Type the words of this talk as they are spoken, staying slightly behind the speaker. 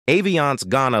Aviance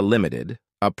Ghana Limited,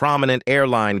 a prominent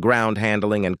airline ground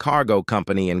handling and cargo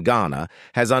company in Ghana,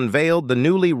 has unveiled the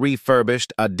newly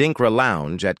refurbished Adinkra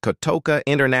Lounge at Kotoka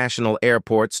International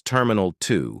Airport's Terminal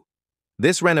 2.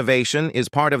 This renovation is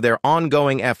part of their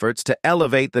ongoing efforts to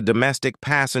elevate the domestic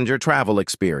passenger travel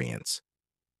experience.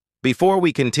 Before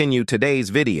we continue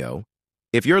today's video,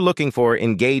 if you're looking for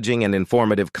engaging and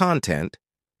informative content,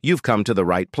 you've come to the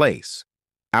right place.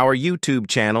 Our YouTube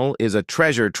channel is a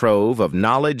treasure trove of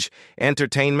knowledge,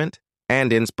 entertainment,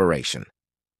 and inspiration.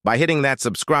 By hitting that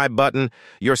subscribe button,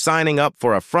 you're signing up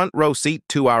for a front row seat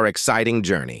to our exciting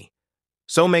journey.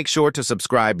 So make sure to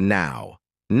subscribe now.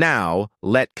 Now,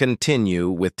 let's continue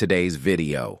with today's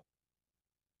video.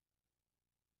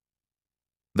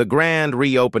 The grand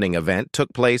reopening event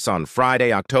took place on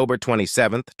Friday, October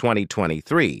 27,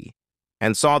 2023,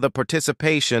 and saw the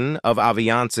participation of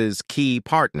Aviance's key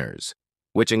partners,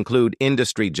 which include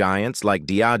industry giants like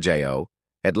Diageo,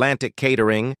 Atlantic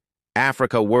Catering,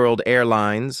 Africa World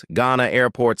Airlines, Ghana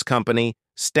Airports Company,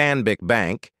 Stanbic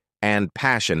Bank, and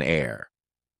Passion Air.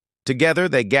 Together,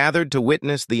 they gathered to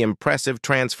witness the impressive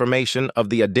transformation of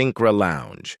the Adinkra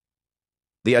Lounge.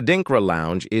 The Adinkra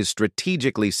Lounge is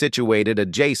strategically situated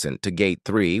adjacent to Gate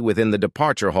 3 within the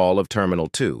departure hall of Terminal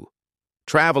 2.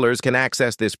 Travelers can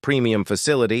access this premium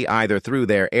facility either through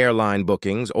their airline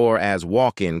bookings or as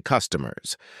walk-in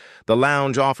customers. The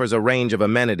lounge offers a range of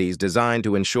amenities designed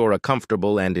to ensure a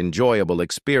comfortable and enjoyable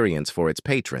experience for its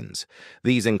patrons.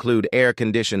 These include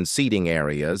air-conditioned seating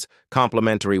areas,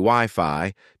 complimentary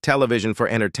Wi-Fi, television for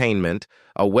entertainment,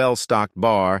 a well-stocked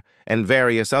bar, and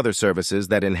various other services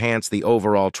that enhance the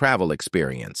overall travel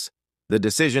experience. The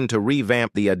decision to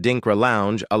revamp the Adinkra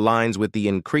Lounge aligns with the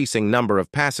increasing number of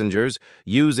passengers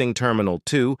using Terminal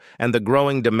 2 and the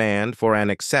growing demand for an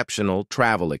exceptional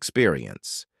travel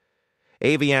experience.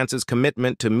 Aviance's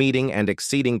commitment to meeting and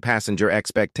exceeding passenger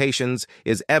expectations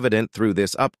is evident through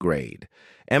this upgrade,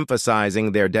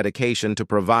 emphasizing their dedication to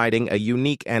providing a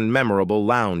unique and memorable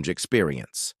lounge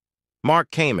experience.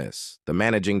 Mark Camus, the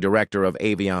managing director of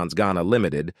Aviance Ghana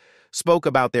Limited, spoke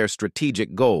about their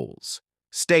strategic goals,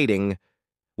 stating,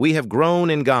 "We have grown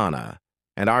in Ghana,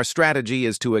 and our strategy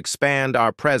is to expand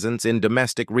our presence in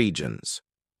domestic regions.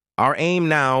 Our aim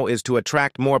now is to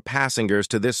attract more passengers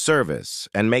to this service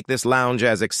and make this lounge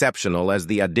as exceptional as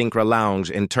the Adinkra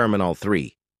Lounge in Terminal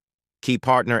 3. Key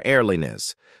partner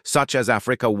airlines, such as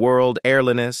Africa World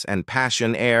Airlines and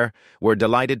Passion Air, were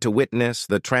delighted to witness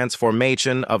the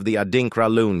transformation of the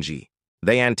Adinkra Lounge.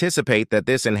 They anticipate that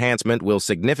this enhancement will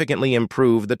significantly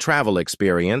improve the travel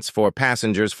experience for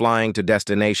passengers flying to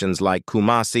destinations like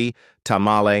Kumasi,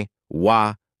 Tamale,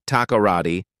 Wa,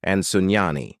 Takoradi, and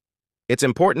Sunyani. It's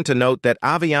important to note that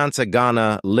Aviance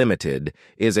Ghana Limited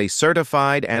is a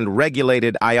certified and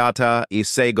regulated IATA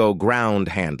ISEGO ground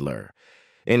handler,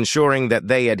 ensuring that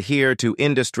they adhere to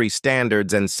industry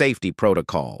standards and safety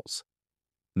protocols.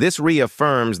 This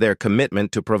reaffirms their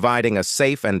commitment to providing a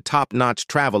safe and top-notch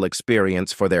travel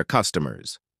experience for their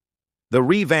customers. The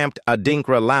revamped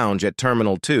Adinkra Lounge at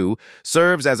Terminal 2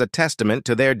 serves as a testament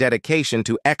to their dedication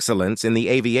to excellence in the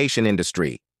aviation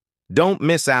industry. Don't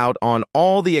miss out on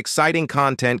all the exciting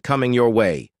content coming your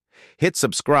way. Hit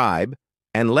subscribe,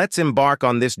 and let's embark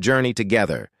on this journey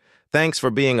together. Thanks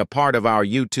for being a part of our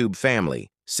YouTube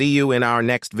family. See you in our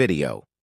next video.